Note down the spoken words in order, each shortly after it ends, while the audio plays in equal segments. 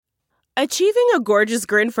Achieving a gorgeous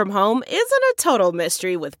grin from home isn't a total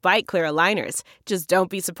mystery with Bite Clear aligners. Just don't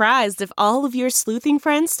be surprised if all of your sleuthing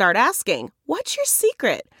friends start asking, "What's your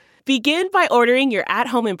secret?" Begin by ordering your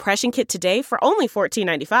at-home impression kit today for only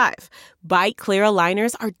 $14.95. Bite Clear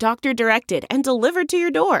aligners are doctor-directed and delivered to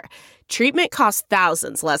your door. Treatment costs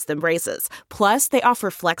thousands less than braces. Plus, they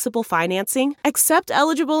offer flexible financing, accept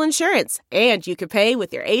eligible insurance, and you can pay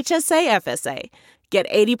with your HSA FSA. Get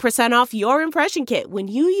 80% off your impression kit when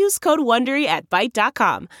you use code WONDERY at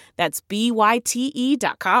Byte.com. That's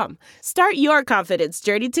BYTE.com. Start your confidence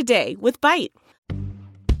journey today with Byte.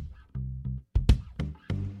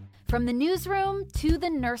 From the newsroom to the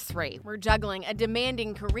nursery, we're juggling a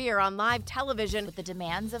demanding career on live television with the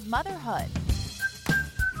demands of motherhood.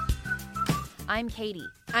 I'm Katie.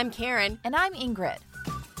 I'm Karen. And I'm Ingrid.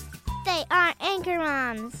 They are Anchor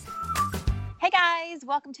Moms. Hey guys,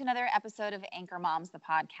 welcome to another episode of Anchor Moms, the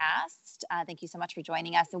podcast. Thank you so much for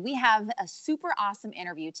joining us. And we have a super awesome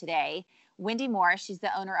interview today. Wendy Morris, she's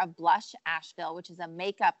the owner of Blush Asheville, which is a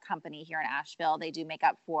makeup company here in Asheville. They do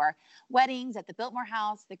makeup for weddings at the Biltmore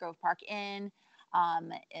House, the Grove Park Inn.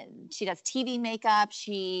 And she does TV makeup.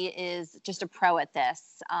 She is just a pro at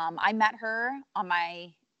this. I met her when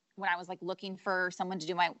I was looking for someone to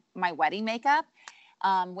do my wedding makeup.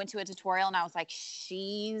 Went to a tutorial and I was like,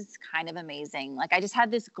 she's kind of amazing. I just had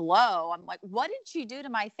this glow. I'm like, what did she do to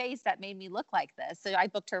my face that made me look like this? So I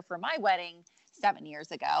booked her for my wedding 7 years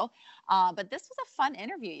ago. But this was a fun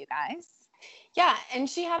interview, you guys. Yeah. And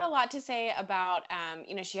she had a lot to say about,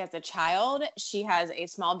 she has a child. She has a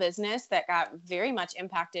small business that got very much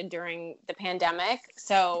impacted during the pandemic.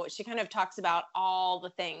 So she kind of talks about all the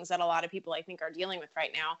things that a lot of people I think are dealing with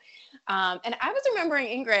right now. And I was remembering,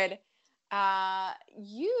 Ingrid,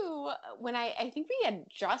 when I think we had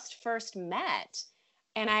just first met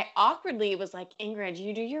and I awkwardly was like, Ingrid,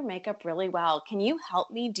 you do your makeup really well. Can you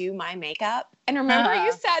help me do my makeup? And remember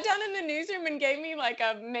you sat down in the newsroom and gave me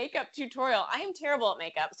a makeup tutorial. I am terrible at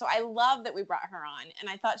makeup. So I love that we brought her on. And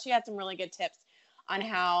I thought she had some really good tips on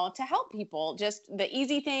how to help people, just the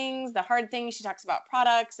easy things, the hard things. She talks about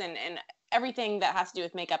products and everything that has to do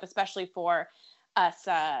with makeup, especially for us,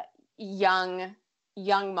 young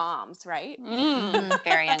moms, right?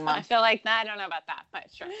 Very young moms. I feel like I don't know about that,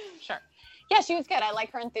 but sure. Yeah, she was good. I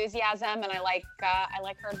like her enthusiasm and I like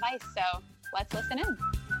her advice. So let's listen in.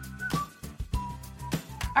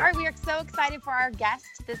 All right, we are so excited for our guest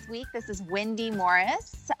this week. This is Wendy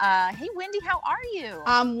Morris. Hey, Wendy, how are you?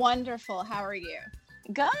 I'm wonderful. How are you?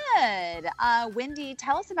 Good. Wendy,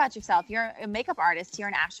 tell us about yourself. You're a makeup artist here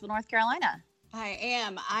in Asheville, North Carolina. I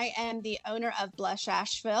am. I am the owner of Blush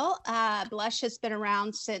Asheville. Blush has been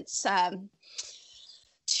around since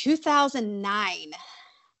 2009,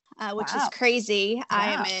 which is crazy.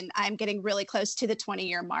 Wow. I'm getting really close to the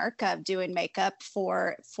 20-year mark of doing makeup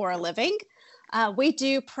for a living. We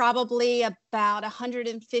do probably about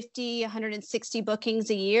 150, 160 bookings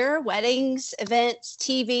a year, weddings, events,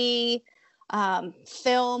 TV,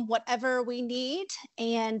 film, whatever we need.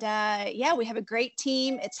 And we have a great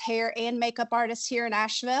team. It's hair and makeup artists here in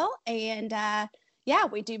Asheville. And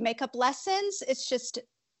we do makeup lessons.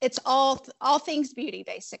 It's all things beauty,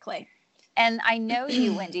 basically. And I know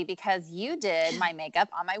you, Wendy, because you did my makeup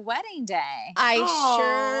on my wedding day. I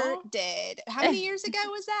sure did. How many years ago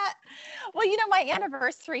was that? Well, my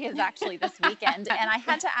anniversary is actually this weekend. And I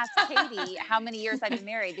had to ask Katie how many years I've been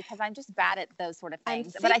married because I'm just bad at those sort of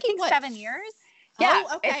things. But I think 7 years. Yeah.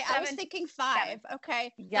 Oh, okay. I was thinking 5. 7.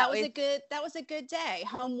 Okay. Yeah, that was a good day.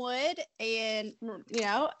 Homewood and,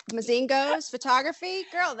 Mazingos, photography.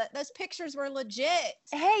 Girl, those pictures were legit.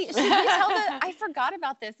 Hey, should we tell I forgot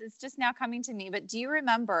about this. It's just now coming to me. But do you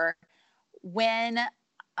remember when,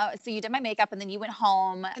 so you did my makeup and then you went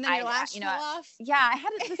home. And then your lash fell off? Yeah, I had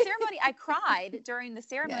the ceremony. I cried during the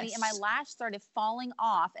ceremony and my lash started falling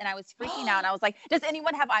off and I was freaking out. And I was like, does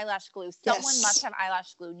anyone have eyelash glue? Someone must have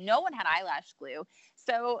eyelash glue. No one had eyelash glue.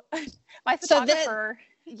 So my photographer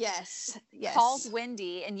calls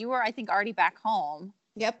Wendy and you were, I think, already back home.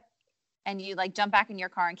 Yep. And you jumped back in your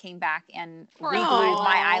car and came back and re-glued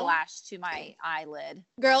my eyelash to my eyelid.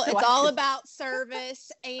 Girl, it's all about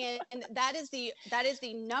service. And that is the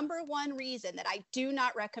number one reason that I do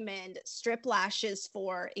not recommend strip lashes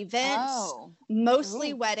for events,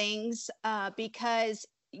 mostly weddings, because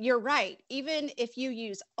you're right. Even if you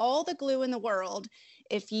use all the glue in the world,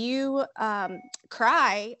 if you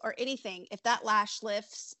cry or anything, if that lash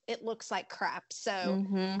lifts, it looks like crap. So,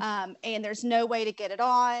 and there's no way to get it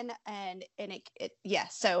on.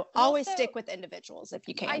 So always stick with individuals if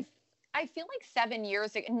you can. I feel like 7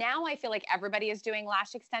 years ago, now I feel like everybody is doing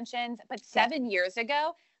lash extensions, but 7 years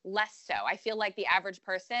ago, less so. I feel like the average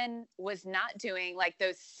person was not doing like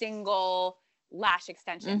those single lash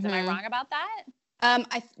extensions. Am I wrong about that?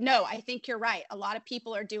 I think you're right. A lot of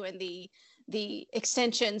people are doing the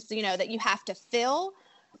extensions, that you have to fill.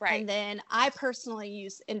 Right. And then I personally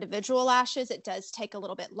use individual lashes. It does take a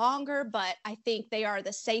little bit longer, but I think they are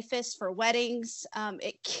the safest for weddings.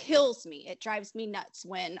 It kills me. It drives me nuts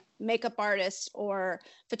when makeup artists or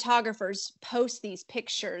photographers post these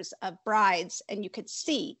pictures of brides and you could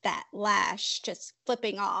see that lash just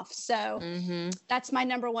flipping off. So that's my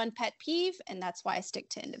number one pet peeve, and that's why I stick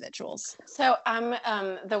to individuals. So I'm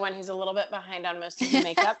the one who's a little bit behind on most of the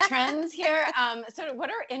makeup trends here. So what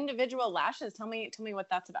are individual lashes? Tell me what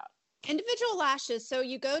that's about. Individual lashes. So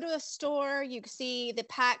you go to a store, you see the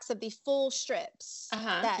packs of the full strips.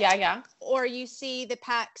 Yeah. Or you see the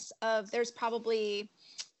packs of, there's probably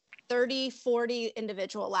 30, 40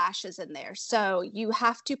 individual lashes in there. So you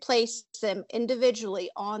have to place them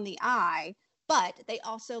individually on the eye, but they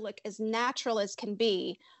also look as natural as can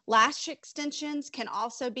be. Lash extensions can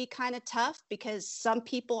also be kind of tough because some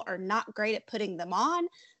people are not great at putting them on.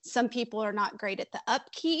 Some people are not great at the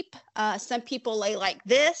upkeep. Some people lay like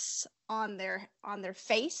this on their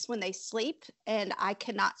face when they sleep. And I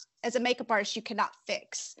cannot, as a makeup artist, you cannot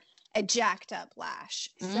fix a jacked up lash.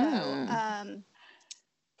 So,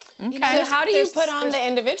 okay. So how do you put on the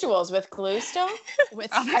individuals, with glue still?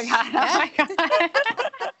 Oh my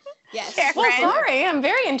God. Yes. Well, sorry, I'm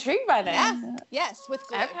very intrigued by that. Yeah. Yes, with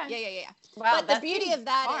glue. Okay. Yeah. Wow, but the beauty of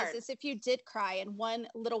that is if you did cry and one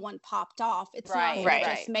little one popped off, it's not going to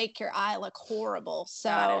just make your eye look horrible.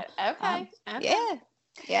 So okay.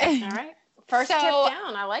 Yeah. All right. First tip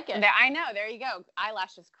down. I like it. I know. There you go.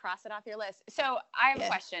 Eyelashes, cross it off your list. So I have a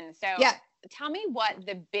question. So tell me what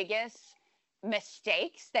the biggest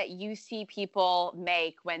mistakes that you see people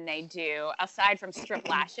make when they do, aside from strip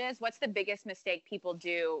lashes, what's the biggest mistake people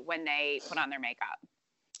do when they put on their makeup?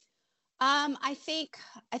 I think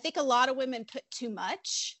a lot of women put too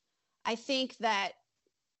much. I think that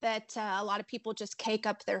a lot of people just cake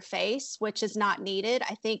up their face, which is not needed.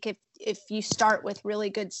 I think if you start with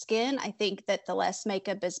really good skin, I think that the less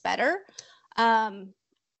makeup is better. I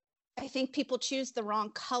think people choose the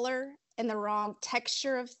wrong color and the wrong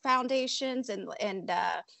texture of foundations. And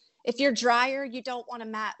if you're drier, you don't want a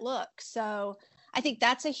matte look. So I think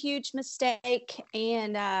that's a huge mistake.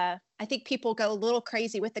 And I think people go a little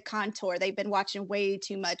crazy with the contour. They've been watching way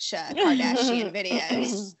too much Kardashian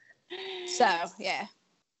videos. So, yeah.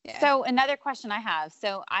 So another question I have.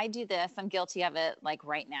 So I do this. I'm guilty of it like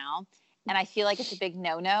right now. And I feel like it's a big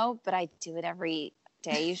no-no, but I do it every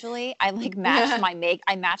day usually. I like match my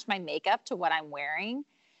makeup to what I'm wearing.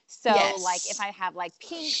 So like if I have like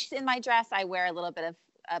pinks in my dress, I wear a little bit of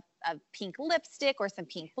pink lipstick or some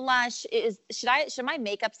pink blush. Should my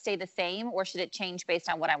makeup stay the same, or should it change based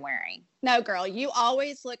on what I'm wearing? No, girl, you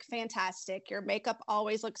always look fantastic. Your makeup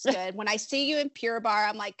always looks good. When I see you in Pure Barre,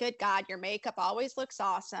 I'm like, good God, your makeup always looks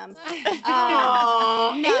awesome.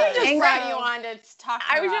 Ingrid, you wanted to talk.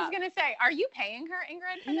 I was just gonna say, are you paying her,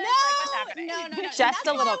 Ingrid, for this? No, what's happening? No. Just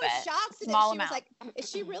a little bit. Small amount. She was like, is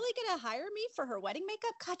she really gonna hire me for her wedding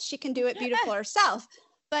makeup? God, she can do it beautiful herself.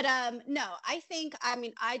 But no, I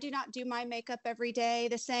do not do my makeup every day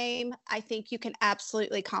the same. I think you can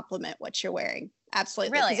absolutely compliment what you're wearing.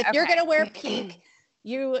 Absolutely. Really? Because if you're going to wear pink,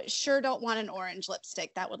 you sure don't want an orange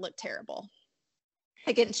lipstick. That would look terrible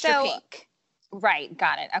against your pink. Right.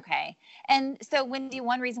 Got it. Okay. And so, Wendy,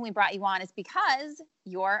 one reason we brought you on is because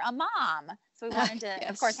you're a mom. So we wanted to,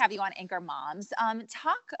 of course, have you on Anchor Moms.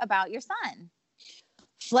 Talk about your son.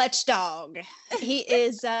 Fletch dog. He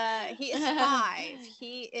is 5.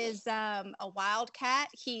 He is a wildcat.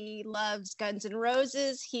 He loves Guns N'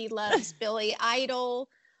 Roses. He loves Billy Idol.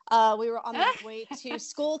 We were on the way to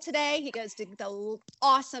school today. He goes to the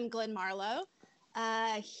awesome Glen Marlowe.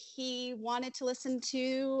 He wanted to listen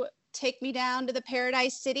to Take Me Down to the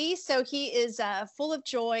Paradise City. So he is full of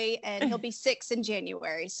joy, and he'll be 6 in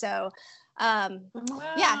January. So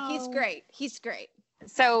yeah, he's great.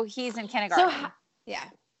 So he's in kindergarten. Yeah.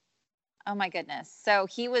 Oh my goodness. So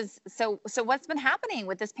he was, so what's been happening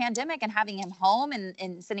with this pandemic and having him home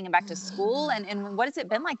and sending him back to school? And what has it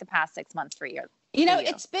been like the past 6 months for you?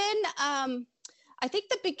 It's been, I think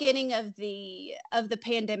the beginning of the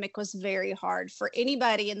pandemic was very hard for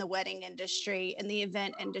anybody in the wedding industry and the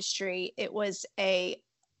event industry. It was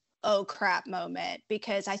oh crap moment,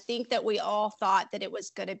 because I think that we all thought that it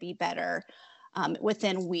was going to be better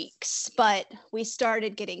within weeks, but we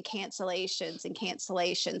started getting cancellations and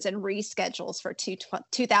reschedules for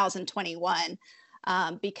 2021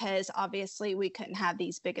 because obviously we couldn't have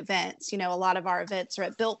these big events. A lot of our events are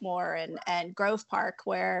at Biltmore and Grove Park,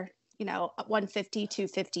 where 150,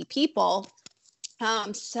 250 people.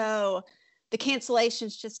 So the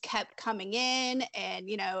cancellations just kept coming in. And,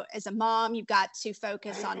 as a mom, you've got to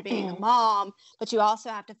focus on being a mom, but you also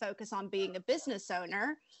have to focus on being a business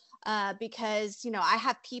owner. Because, I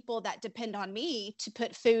have people that depend on me to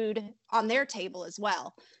put food on their table as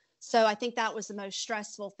well. So I think that was the most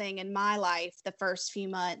stressful thing in my life the first few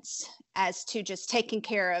months, as to just taking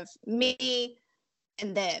care of me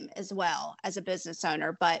and them as well as a business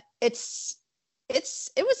owner. But it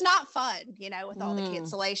was not fun, with all the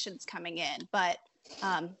cancellations coming in, but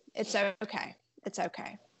it's okay. It's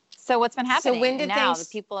okay. So what's been happening? So when did now? The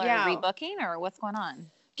people are rebooking, or what's going on?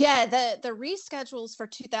 Yeah, the reschedules for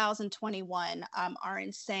 2021 are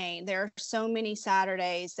insane. There are so many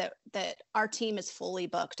Saturdays that our team is fully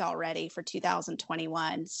booked already for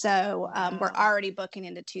 2021. So we're already booking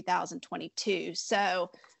into 2022. So,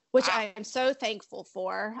 which I am so thankful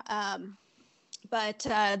for. But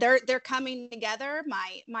they're coming together.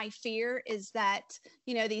 My fear is that,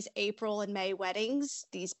 these April and May weddings,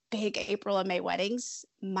 these big April and May weddings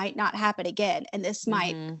might not happen again. And this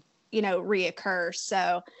might reoccur.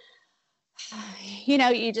 So,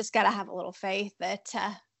 you just got to have a little faith that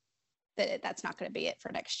that's not going to be it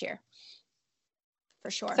for next year. For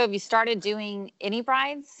sure. So have you started doing any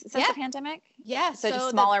brides since the pandemic? Yeah. So just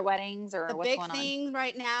smaller weddings, or what's going on? The big thing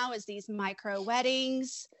right now is these micro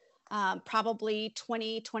weddings, probably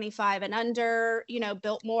 20, 25 and under.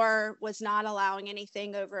 Biltmore was not allowing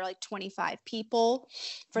anything over like 25 people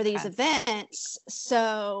for these events.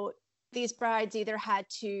 So these brides either had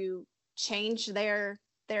to change their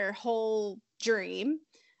whole dream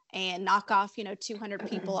and knock off, 200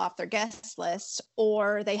 people off their guest list,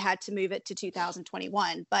 or they had to move it to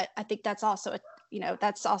 2021. But I think that's also,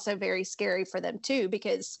 that's also very scary for them too,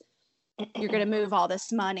 because you're going to move all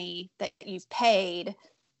this money that you've paid,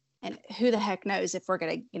 and who the heck knows if we're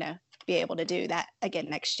going to, be able to do that again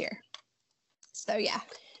next year. So, yeah.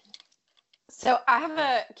 So I have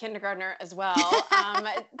a kindergartner as well.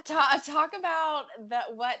 Talk about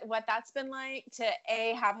what that's been like to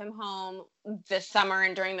have him home this summer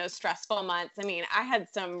and during those stressful months. I mean, I had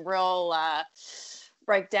some real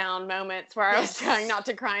breakdown moments where I was trying not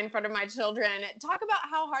to cry in front of my children. Talk about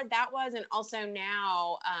how hard that was, and also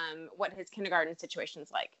now what his kindergarten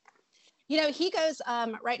situation's like. He goes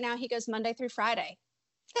right now. He goes Monday through Friday.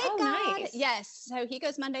 Thank God. Nice. Yes. So he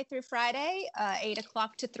goes Monday through Friday, 8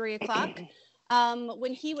 o'clock to 3 o'clock.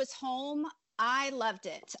 When he was home, I loved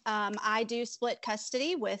it. I do split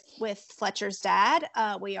custody with Fletcher's dad.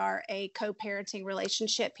 We are a co-parenting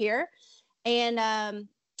relationship here. And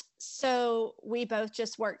so we both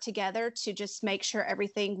just worked together to just make sure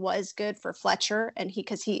everything was good for Fletcher, and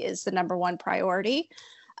because he is the number one priority.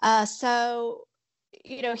 So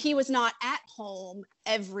he was not at home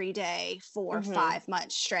every day for 5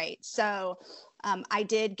 months straight. So I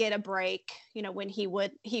did get a break, when he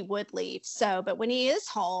would leave. So, but when he is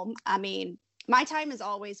home, I mean, my time is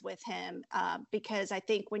always with him, because I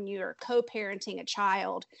think when you're co-parenting a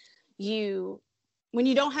child, when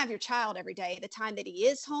you don't have your child every day, the time that he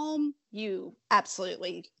is home, you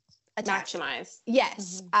absolutely maximize.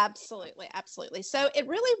 Yes, absolutely. Absolutely. So it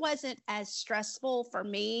really wasn't as stressful for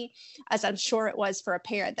me as I'm sure it was for a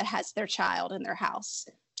parent that has their child in their house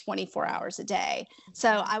 24 hours a day.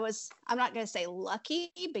 So I'm not going to say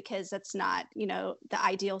lucky, because that's not, the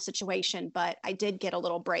ideal situation, but I did get a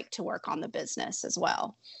little break to work on the business as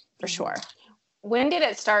well, for sure. When did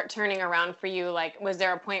it start turning around for you? Like, was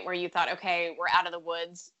there a point where you thought, okay, we're out of the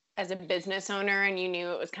woods as a business owner, and you knew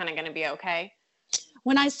it was kind of going to be okay?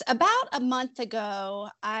 About a month ago,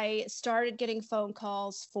 I started getting phone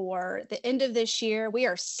calls for the end of this year. We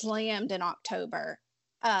are slammed in October.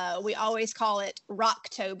 We always call it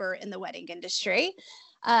Rocktober in the wedding industry.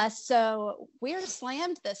 So we're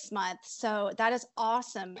slammed this month. So that is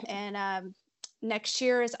awesome. And next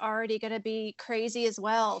year is already going to be crazy as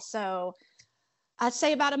well. So I'd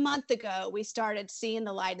say about a month ago, we started seeing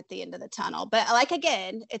the light at the end of the tunnel. But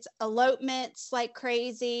again, it's elopements like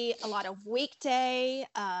crazy, a lot of weekday.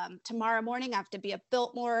 Tomorrow morning, I have to be at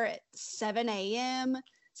Biltmore at 7 a.m.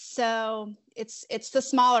 So it's the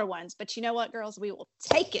smaller ones. But you know what, girls? We will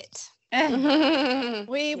take it.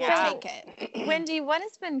 We will take it. Wendy, what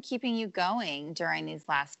has been keeping you going during these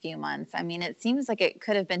last few months? I mean, it seems like it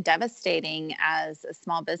could have been devastating as a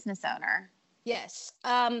small business owner. Yes.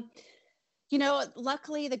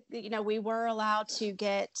 Luckily, we were allowed to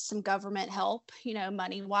get some government help,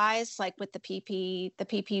 money wise, like with the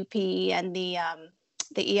PPP and the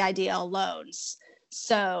EIDL loans.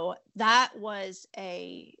 So that was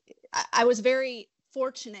I was very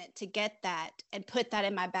fortunate to get that and put that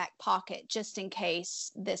in my back pocket just in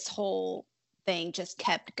case this whole thing just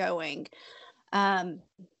kept going.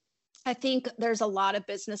 I think there's a lot of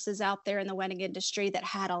businesses out there in the wedding industry that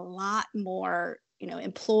had a lot more,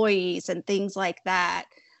 employees and things like that,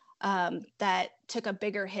 that took a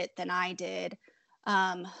bigger hit than I did.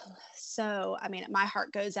 So, I mean, my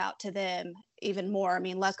heart goes out to them even more. I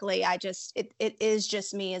mean, luckily it is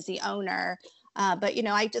just me as the owner. But,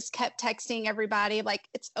 I just kept texting everybody like,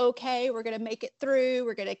 it's okay. We're going to make it through.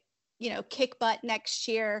 We're going to, kick butt next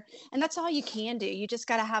year. And that's all you can do. You just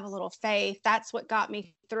got to have a little faith. That's what got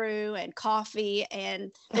me through, and coffee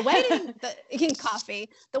and the wedding, coffee.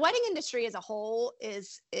 The wedding industry as a whole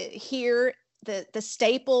is here. The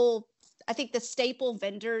staple, I think the staple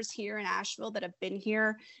vendors here in Asheville that have been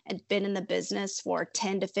here and been in the business for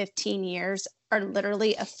 10 to 15 years are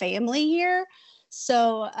literally a family here.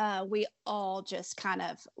 So we all just kind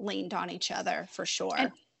of leaned on each other for sure.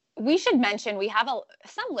 And we should mention we have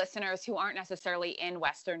some listeners who aren't necessarily in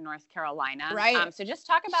Western North Carolina. Right. So just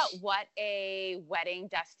talk about what a wedding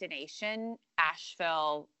destination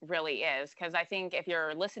Asheville really is. Because I think if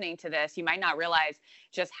you're listening to this, you might not realize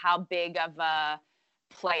just how big of a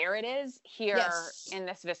player it is here in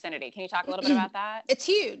this vicinity. Can you talk a little bit about that? It's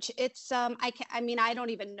huge. It's I don't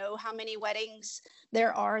even know how many weddings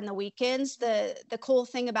there are in the weekends. The cool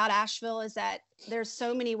thing about Asheville is that there's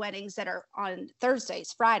so many weddings that are on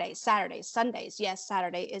Thursdays, Fridays, Saturdays, Sundays. Yes,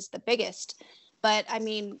 Saturday is the biggest. But I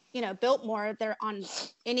mean, Biltmore, they're on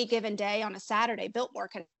any given day on a Saturday, Biltmore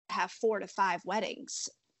can have 4 to 5 weddings,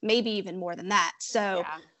 maybe even more than that. So,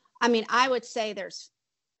 I mean, I would say it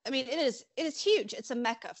is huge. It's a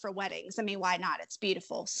mecca for weddings. I mean, why not? It's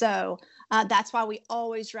beautiful. So that's why we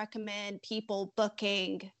always recommend people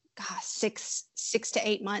booking 6 to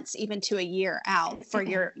 8 months, even to a year out for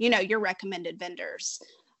your recommended vendors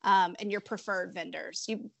and your preferred vendors.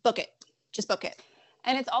 You book it, just book it.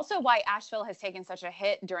 And it's also why Asheville has taken such a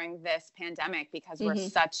hit during this pandemic, because we're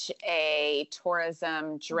such a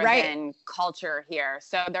tourism driven culture here.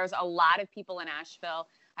 So there's a lot of people in Asheville,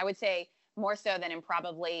 I would say, more so than in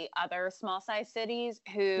probably other small size cities,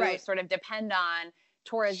 who sort of depend on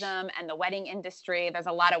tourism and the wedding industry. There's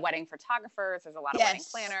a lot of wedding photographers. There's a lot of wedding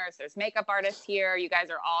planners. There's makeup artists here. You guys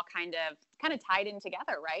are all kind of tied in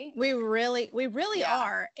together, right? We really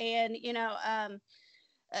are. And,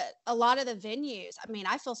 a lot of the venues, I mean,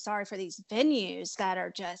 I feel sorry for these venues that are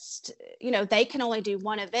just, they can only do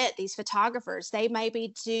one event. These photographers, they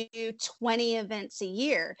maybe do 20 events a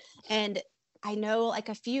year. And I know like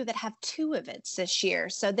a few that have 2 events this year.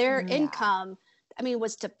 So their income,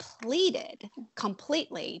 was depleted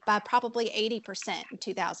completely by probably 80% in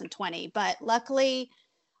 2020. But luckily,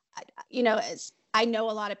 I know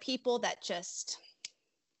a lot of people that just,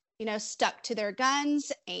 stuck to their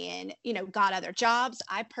guns and, got other jobs.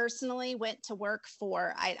 I personally went to work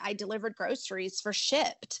I delivered groceries for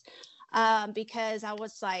Shipt because I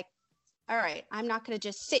was like, all right, I'm not going to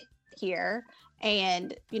just sit here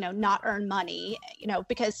and, not earn money,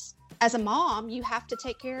 because as a mom, you have to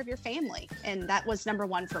take care of your family. And that was number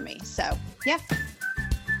one for me. So, yeah.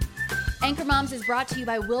 Anchor Moms is brought to you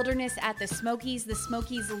by Wilderness at the Smokies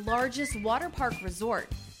largest water park resort.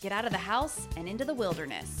 Get out of the house and into the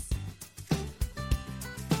wilderness.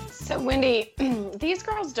 So, Wendy, these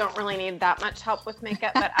girls don't really need that much help with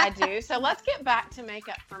makeup, but I do. So let's get back to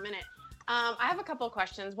makeup for a minute. I have a couple of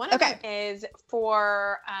questions. One of them is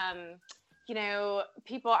for,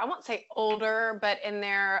 people, I won't say older, but in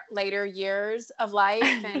their later years of life.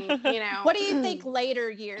 And, what do you think later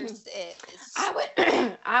years is?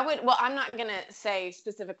 I would, well, I'm not going to say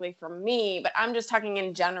specifically for me, but I'm just talking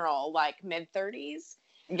in general, like mid-30s.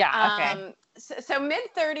 Yeah. Okay. So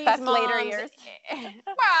mid-30s. That's moms, later years.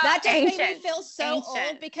 Well, that just made me feel so Ancient.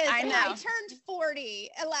 old because I turned 40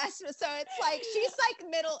 last. So it's like she's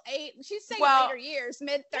like middle age. She's saying later years,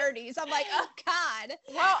 mid-30s. I'm like, oh God.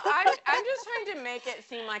 Well, I'm just trying to make it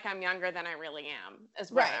seem like I'm younger than I really am.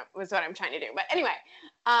 Is what I'm trying to do. But anyway,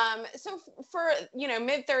 so for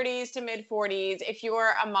mid-30s to mid-40s, if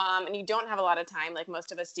you're a mom and you don't have a lot of time, like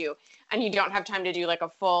most of us do, and you don't have time to do like a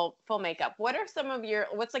full makeup, what are some of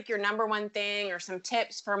what's like your number one thing or some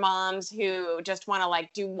tips for moms who just want to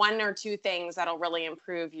like do 1 or 2 things that'll really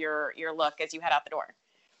improve your look as you head out the door?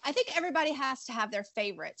 I think everybody has to have their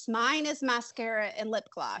favorites. Mine is mascara and lip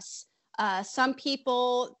gloss. Some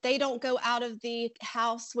people, they don't go out of the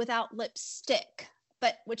house without lipstick,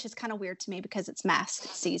 which is kind of weird to me because it's mask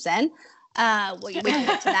season. We can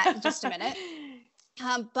get to that in just a minute.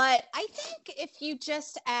 But I think if you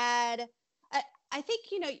just add, I think,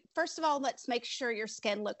 first of all, let's make sure your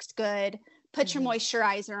skin looks good put your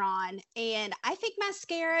moisturizer on. And I think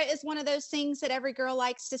mascara is one of those things that every girl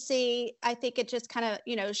likes to see. I think it just kind of,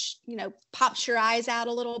 pops your eyes out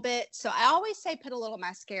a little bit. So I always say put a little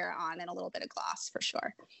mascara on and a little bit of gloss for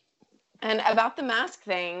sure. And about the mask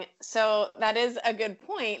thing, so that is a good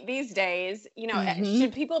point these days.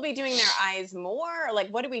 Should people be doing their eyes more? Or like,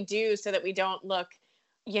 what do we do so that we don't look,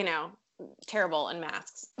 terrible in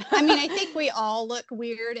masks? I mean, I think we all look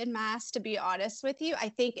weird in masks, to be honest with you. I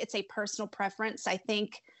think it's a personal preference. I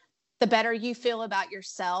think the better you feel about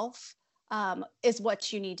yourself is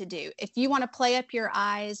what you need to do. If you want to play up your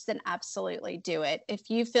eyes, then absolutely do it. If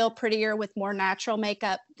you feel prettier with more natural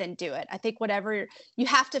makeup, then do it. I think whatever you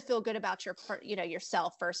have to feel good about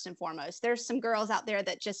yourself first and foremost. There's some girls out there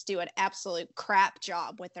that just do an absolute crap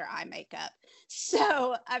job with their eye makeup.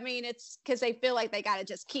 So, I mean, it's because they feel like they got to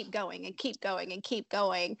just keep going and keep going and keep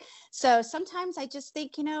going. So sometimes I just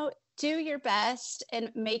think, do your best and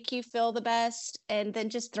make you feel the best, and then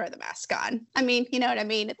just throw the mask on. I mean, you know what I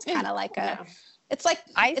mean? It's kind of like it's like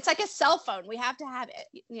a cell phone. We have to have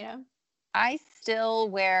it, I still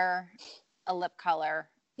wear a lip color.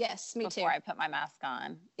 Yes, me too. Before I put my mask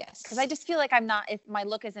on. Yes. Because I just feel like if my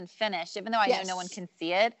look isn't finished, even though I know no one can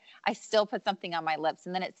see it, I still put something on my lips,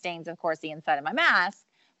 and then it stains, of course, the inside of my mask.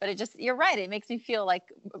 But you're right. It makes me feel like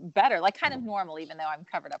better, like kind of normal, even though I'm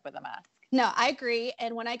covered up with a mask. No, I agree.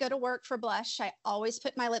 And when I go to work for Blush, I always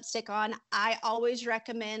put my lipstick on. I always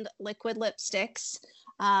recommend liquid lipsticks.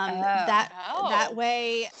 That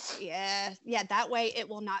way, that way it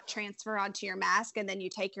will not transfer onto your mask, and then you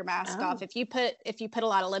take your mask off. If you put a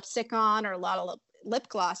lot of lipstick on or a lot of lip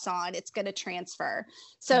gloss on, it's going to transfer.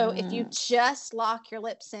 So if you just lock your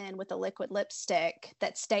lips in with a liquid lipstick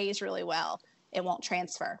that stays really well, it won't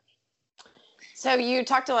transfer. So you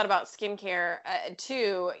talked a lot about skincare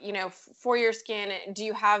too, for your skin. Do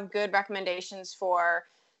you have good recommendations for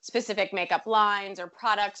specific makeup lines or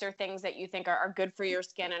products or things that you think are good for your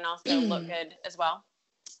skin and also look good as well?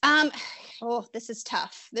 This is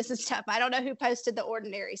tough. I don't know who posted the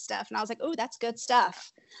Ordinary stuff, and I was like, oh, that's good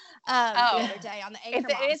stuff. The other day on the Anchor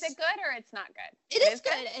Moms. Is it good or it's not good? It is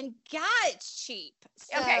good, and God, it's cheap.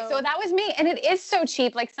 Okay, so that was me, and it is so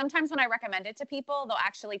cheap. Like sometimes when I recommend it to people, they'll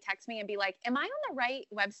actually text me and be like, "Am I on the right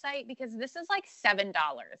website? Because this is like $7,"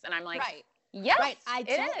 and I'm like, "Right, yes, right. I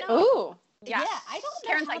don't is. know. Ooh, yeah, I don't know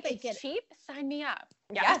Karen's how like, they it's get cheap. Sign me up.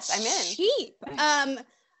 Yes, I'm in. Cheap.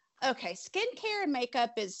 Okay, skincare and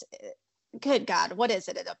makeup is, good God, what is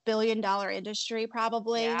it? It's $1 billion industry,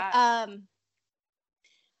 probably. Yeah.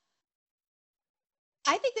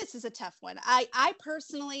 I think this is a tough one. I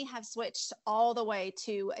personally have switched all the way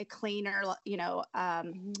to a cleaner,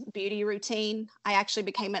 beauty routine. I actually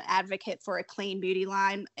became an advocate for a clean beauty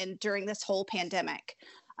line, and during this whole pandemic,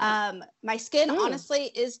 my skin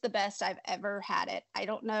honestly is the best I've ever had it. I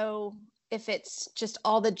don't know if it's just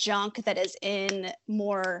all the junk that is in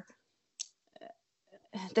more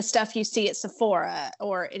the stuff you see at Sephora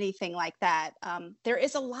or anything like that. There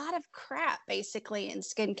is a lot of crap basically in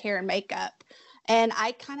skincare and makeup. And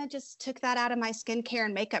I kind of just took that out of my skincare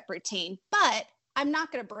and makeup routine. But I'm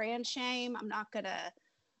not going to brand shame. I'm not going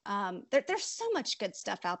to, there's so much good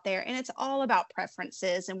stuff out there, and it's all about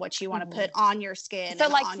preferences and what you want to put on your skin. So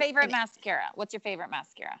like favorite mascara. What's your favorite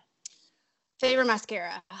mascara? Favorite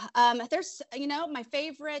mascara. There's, my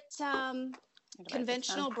favorite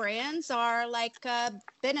conventional brands are like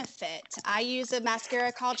Benefit. I use a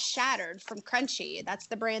mascara called Shattered from Crunchy. That's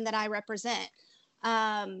the brand that I represent.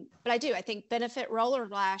 But I think Benefit Roller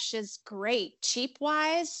Lash is great. Cheap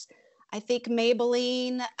wise, I think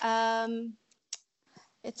Maybelline,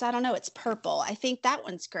 it's purple. I think that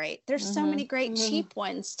one's great. There's so many great cheap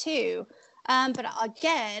ones too. But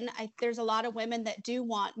again, there's a lot of women that do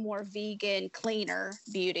want more vegan, cleaner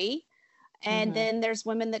beauty. And then there's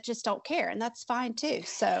women that just don't care, and that's fine too.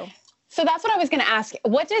 So that's what I was going to ask.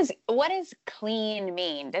 What does clean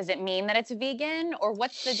mean? Does it mean that it's vegan, or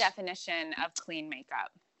what's the definition of clean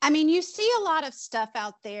makeup? I mean, you see a lot of stuff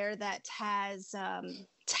out there that has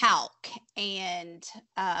talc and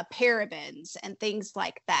parabens and things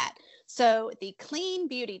like that. So the clean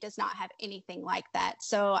beauty does not have anything like that.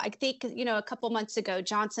 So I think, a couple months ago,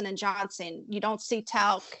 Johnson & Johnson, you don't see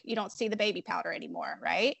talc, you don't see the baby powder anymore,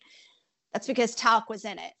 right? That's because talc was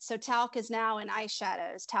in it. So talc is now in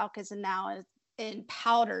eyeshadows. Talc is now in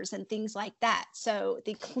powders and things like that. So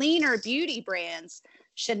the cleaner beauty brands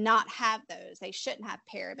should not have those. They shouldn't have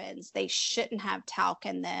parabens. They shouldn't have talc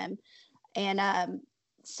in them. And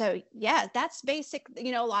that's basic.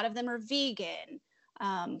 A lot of them are vegan.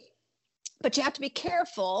 But you have to be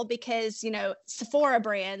careful because, Sephora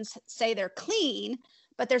brands say they're clean,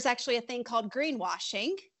 but there's actually a thing called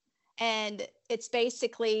greenwashing. And it's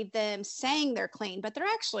basically them saying they're clean, but they're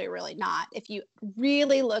actually really not. If you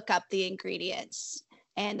really look up the ingredients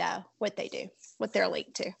and what they do, what they're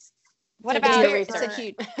linked to. What about your research?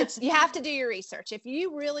 You have to do your research. If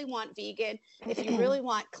you really want vegan, if you really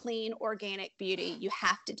want clean, organic beauty, you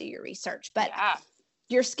have to do your research. But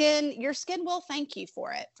your skin will thank you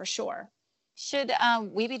for it, for sure. Should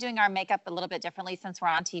we be doing our makeup a little bit differently since we're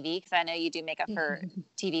on TV? Because I know you do makeup for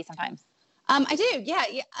TV sometimes. I do. Yeah.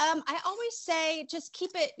 I always say just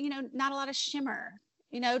keep it, not a lot of shimmer,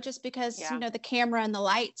 just because, the camera and the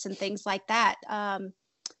lights and things like that.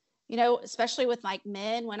 Especially with like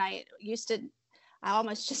men, when I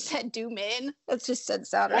almost just said do men. That's just said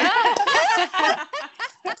sound right.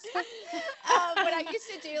 When I used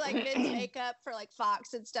to do like men's makeup for like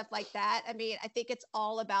Fox and stuff like that, I mean, I think it's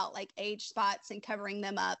all about like age spots and covering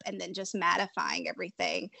them up and then just mattifying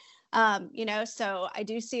everything. So I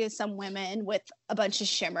do see some women with a bunch of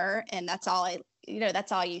shimmer, and that's all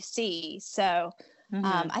that's all you see. So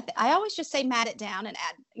I always just say mat it down and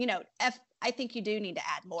add, I think you do need to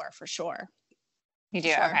add more for sure. You do?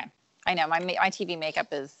 Sure. Okay. I know my TV makeup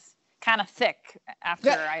is kind of thick after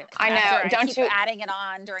I know. Don't keep you adding it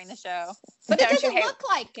on during the show? But it doesn't look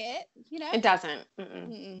like it, It doesn't.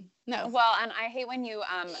 No. Well, and I hate when you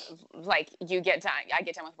I get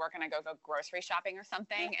done with work and I go grocery shopping or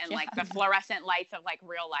something, and like the fluorescent lights of like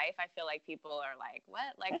real life. I feel like people are like,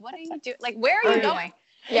 what? Like, what are you doing? Like, where are you going?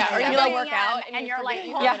 Yeah, or you like work out and you're like,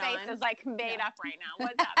 your whole face is like made up right now.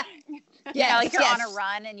 What's happening? Like you're on a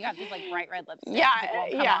run and you have these like bright red lipstick.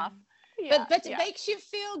 Come off. Yeah, but it makes you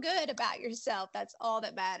feel good about yourself. That's all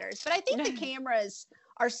that matters. But I think the cameras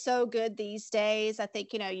are so good these days. I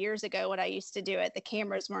think, years ago when I used to do it, the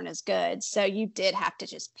cameras weren't as good. So you did have to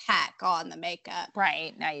just pack on the makeup.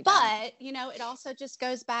 Right. Now you don't. But, it also just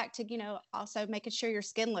goes back to, also making sure your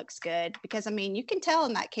skin looks good. Because, I mean, you can tell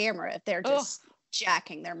in that camera if they're just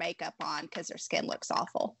jacking their makeup on because their skin looks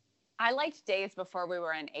awful. I liked days before we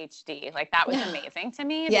were in HD. Like that was amazing to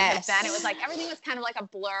me. Because then it was like everything was kind of like a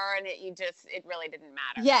blur, and it really didn't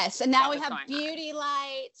matter. Yes, and now we have beauty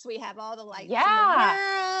lights. We have all the lights in the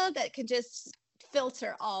world that can just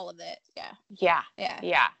filter all of it. Yeah.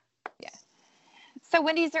 So,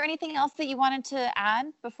 Wendy, is there anything else that you wanted to add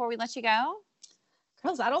before we let you go?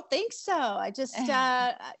 Girls, I don't think so. I just,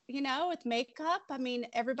 with makeup, I mean,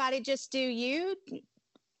 everybody just do you.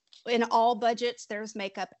 In all budgets, there's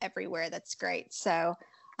makeup everywhere. That's great. So,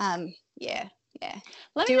 Let me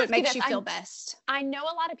do what makes you feel best. I know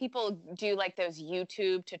a lot of people do like those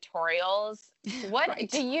YouTube tutorials. What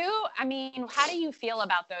how do you feel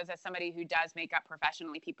about those as somebody who does makeup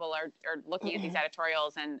professionally? People are looking at these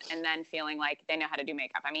editorials and then feeling like they know how to do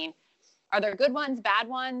makeup. I mean, are there good ones, bad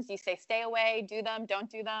ones? You say stay away, do them,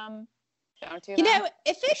 don't do them. Don't do them.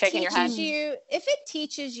 If it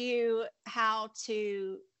teaches you how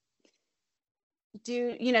to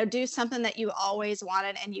do something that you always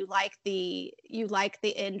wanted and you like the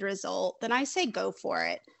end result, then I say go for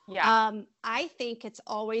it. I think it's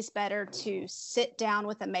always better to sit down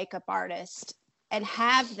with a makeup artist and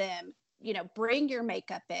have them bring your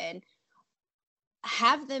makeup in,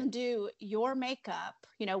 have them do your makeup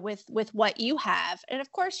with what you have, and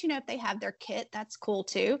of course if they have their kit, that's cool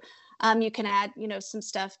too. You can add some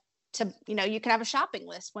stuff to you can have a shopping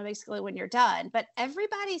list when you're done, but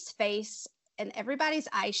everybody's face and everybody's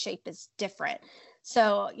eye shape is different.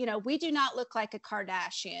 So, we do not look like a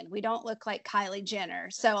Kardashian. We don't look like Kylie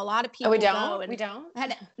Jenner. So a lot of people we don't.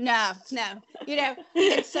 No.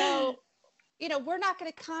 And so, we're not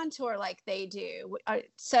going to contour like they do.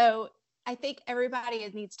 So I think everybody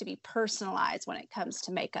needs to be personalized when it comes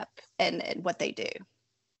to makeup and what they do.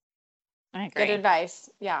 I agree. Good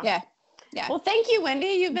advice. Yeah. Well, thank you, Wendy.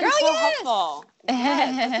 You've been helpful.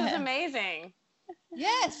 Yes, this is amazing.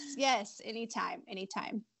 Yes. Anytime.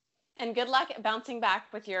 And good luck bouncing back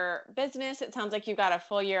with your business. It sounds like you've got a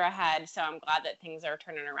full year ahead. So I'm glad that things are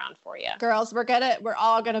turning around for you. Girls, we're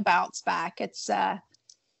all gonna bounce back. It's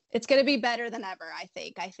gonna be better than ever, I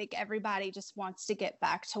think. I think everybody just wants to get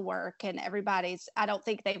back to work, and I don't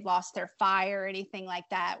think they've lost their fire or anything like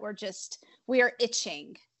that. We are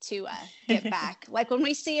itching to get back. Like when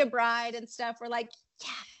we see a bride and stuff, we're like,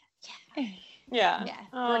 Yeah.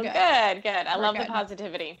 Oh, good. I love the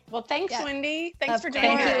positivity. Well, thanks, Wendy. Thanks for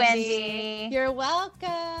joining us. Thank you, Wendy. You're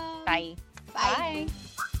welcome. Bye. Bye.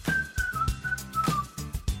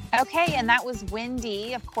 Okay, and that was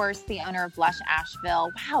Wendy, of course, the owner of Blush Asheville.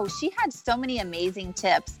 Wow, she had so many amazing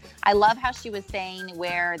tips. I love how she was saying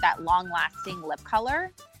wear that long-lasting lip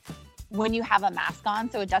color when you have a mask on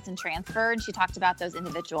so it doesn't transfer. And she talked about those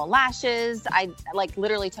individual lashes. I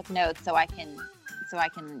literally took notes so I can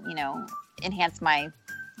enhance my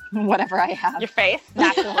Whatever I have. Your face.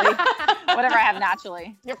 Naturally. Whatever I have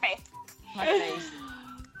naturally. Your face. My face.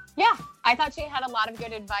 Yeah, I thought she had a lot of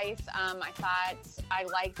good advice. I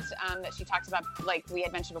liked that she talked about, like we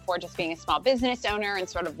had mentioned before, just being a small business owner and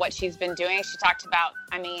sort of what she's been doing. She talked about,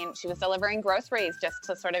 she was delivering groceries just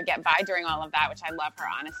to sort of get by during all of that, which I love her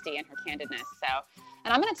honesty and her candidness. So,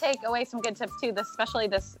 and I'm going to take away some good tips too, especially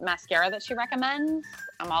this mascara that she recommends.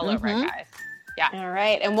 I'm all over it, guys. Yeah. All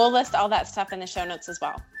right. And we'll list all that stuff in the show notes as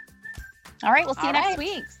well. All right. We'll see you next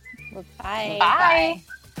week. Bye. Bye.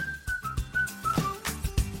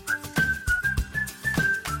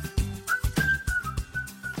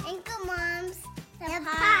 Anchor Moms, the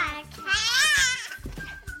podcast.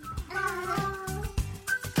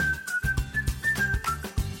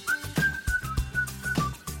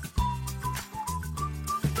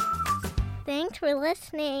 Thanks for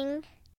listening.